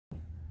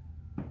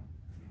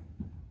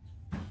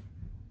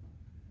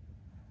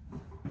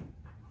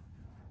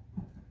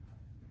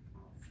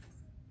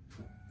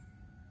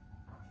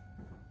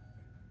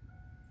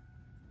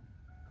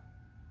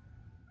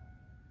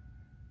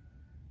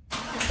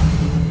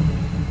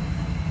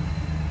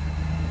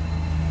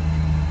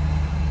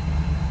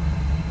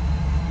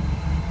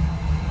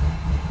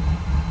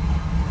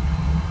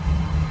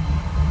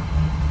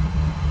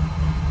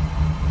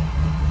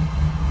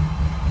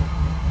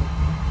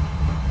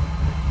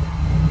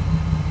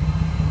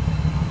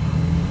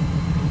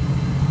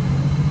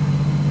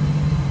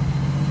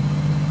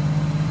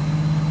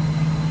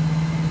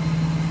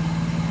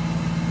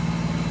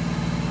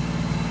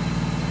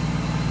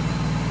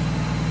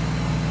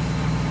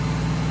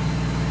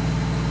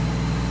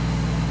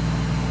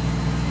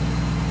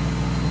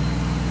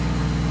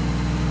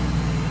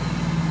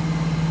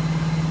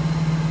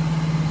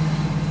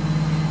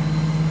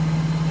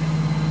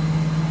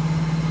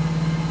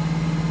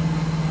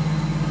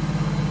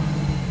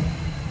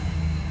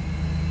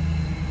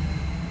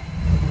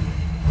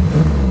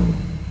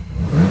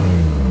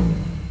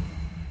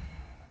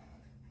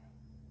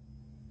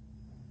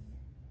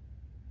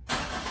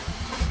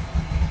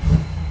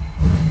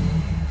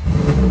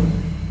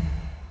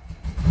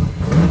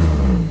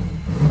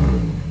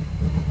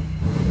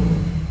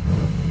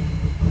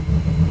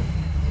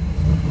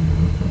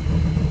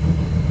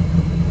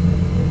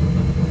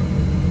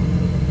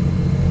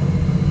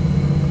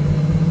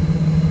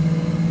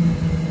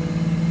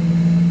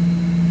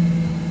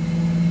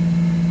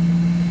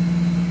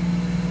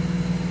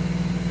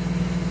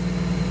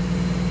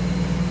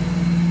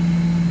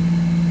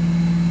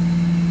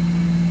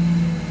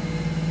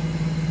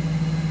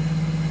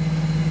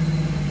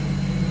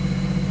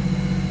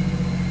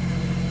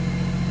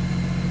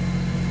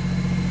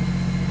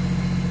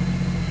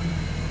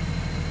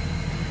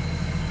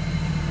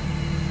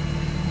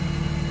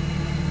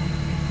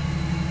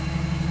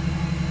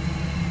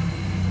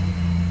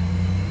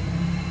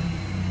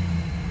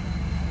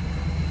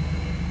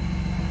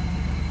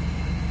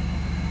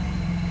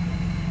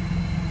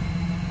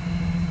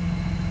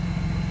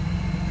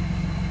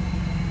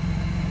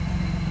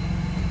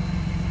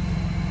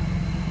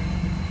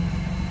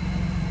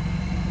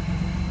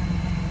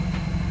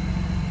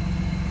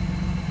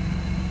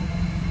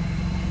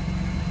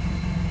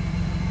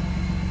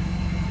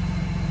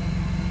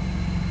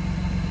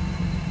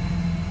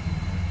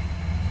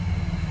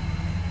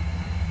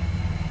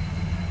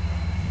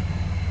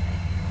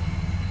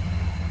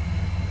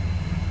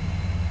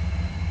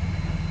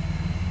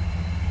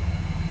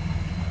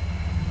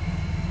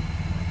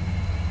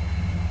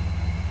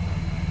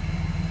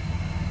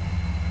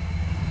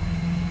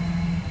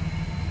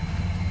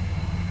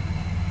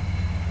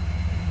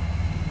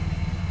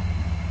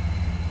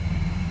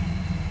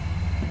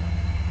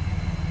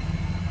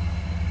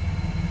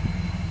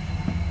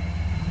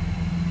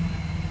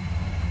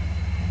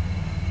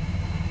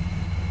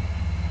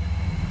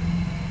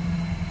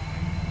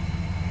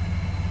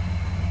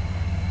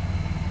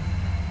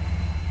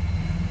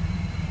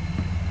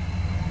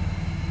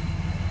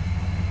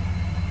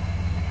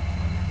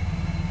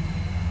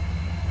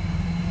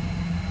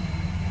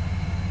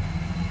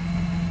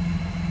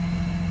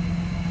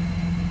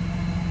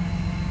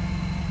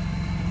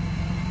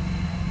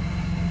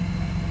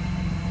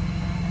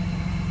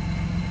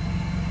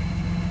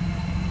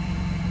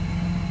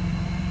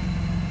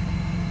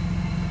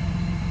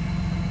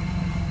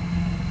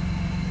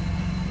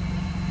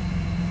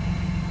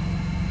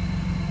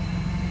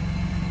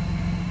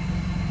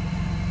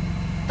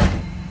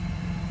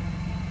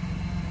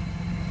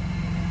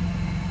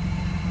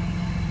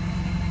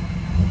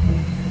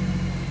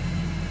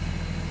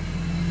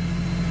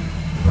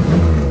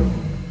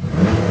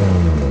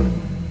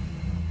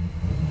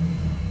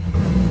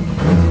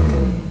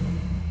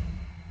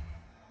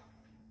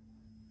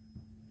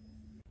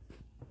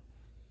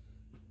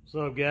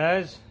What's up,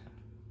 guys?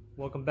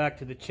 Welcome back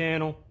to the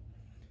channel.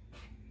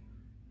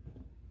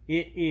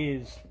 It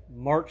is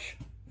March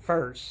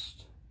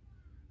 1st,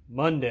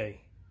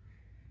 Monday.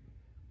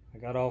 I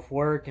got off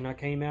work and I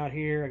came out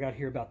here. I got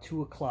here about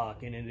 2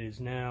 o'clock and it is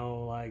now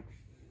like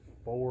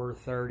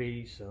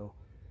 4:30, so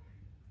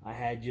I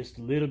had just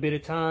a little bit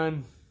of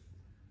time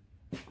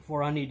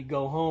before I need to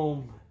go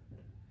home.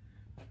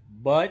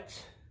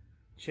 But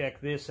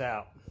check this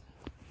out.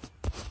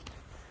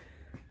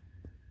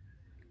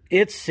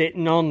 It's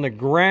sitting on the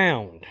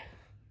ground.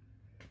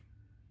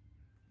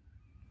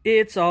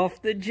 It's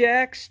off the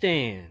jack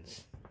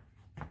stands.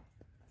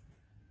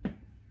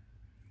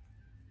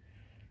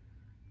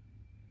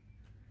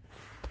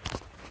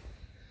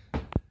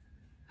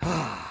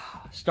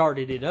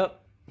 Started it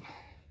up.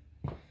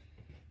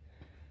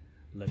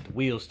 Let the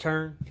wheels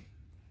turn.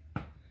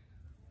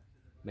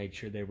 Made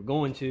sure they were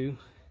going to.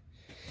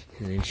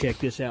 And then check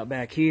this out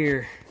back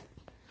here.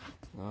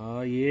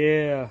 Oh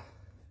yeah.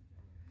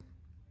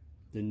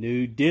 The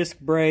new disc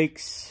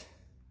brakes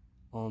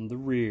on the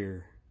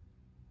rear.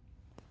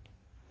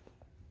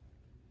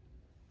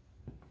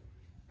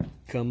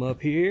 Come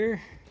up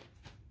here.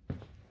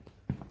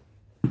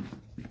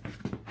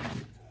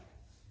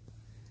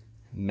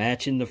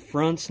 Matching the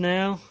fronts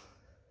now.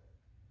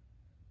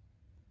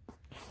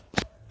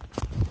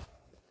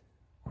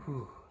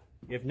 Whew.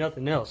 If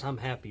nothing else, I'm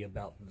happy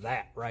about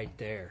that right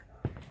there.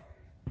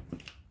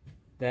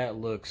 That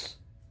looks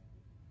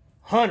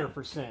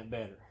 100%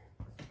 better.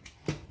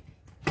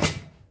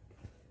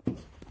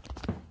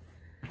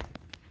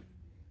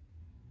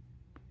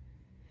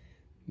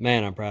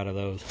 Man, I'm proud of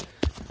those.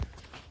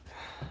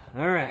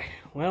 All right,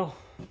 well,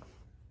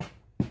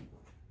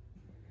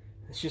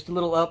 it's just a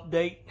little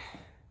update.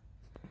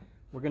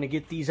 We're gonna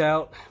get these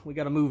out. We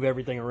gotta move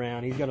everything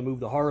around. He's gotta move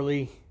the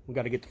Harley. We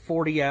gotta get the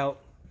 40 out.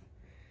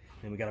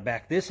 And we gotta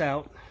back this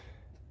out.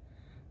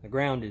 The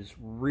ground is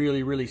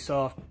really, really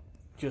soft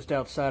just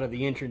outside of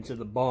the entrance of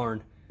the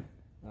barn.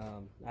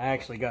 I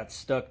actually got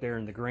stuck there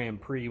in the Grand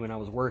Prix when I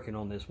was working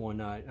on this one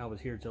night. I was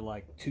here till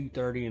like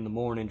 2:30 in the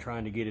morning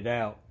trying to get it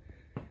out.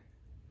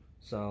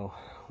 So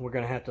we're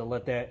gonna have to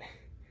let that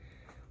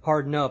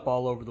harden up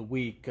all over the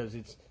week because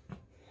it's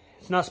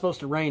not supposed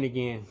to rain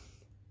again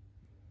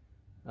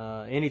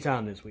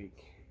anytime this week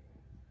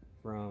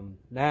from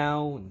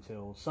now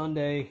until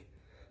Sunday.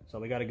 So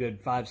we got a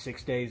good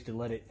 5-6 days to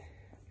let it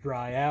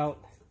dry out,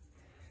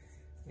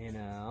 and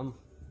I'm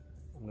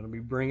gonna be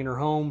bringing her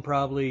home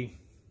probably,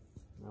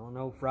 I don't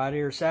know, Friday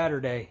or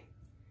Saturday,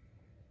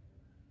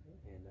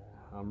 and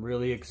I'm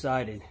really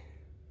excited.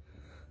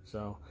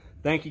 So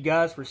thank you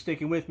guys for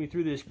sticking with me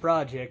through this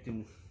project,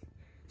 and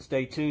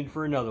stay tuned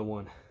for another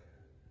one.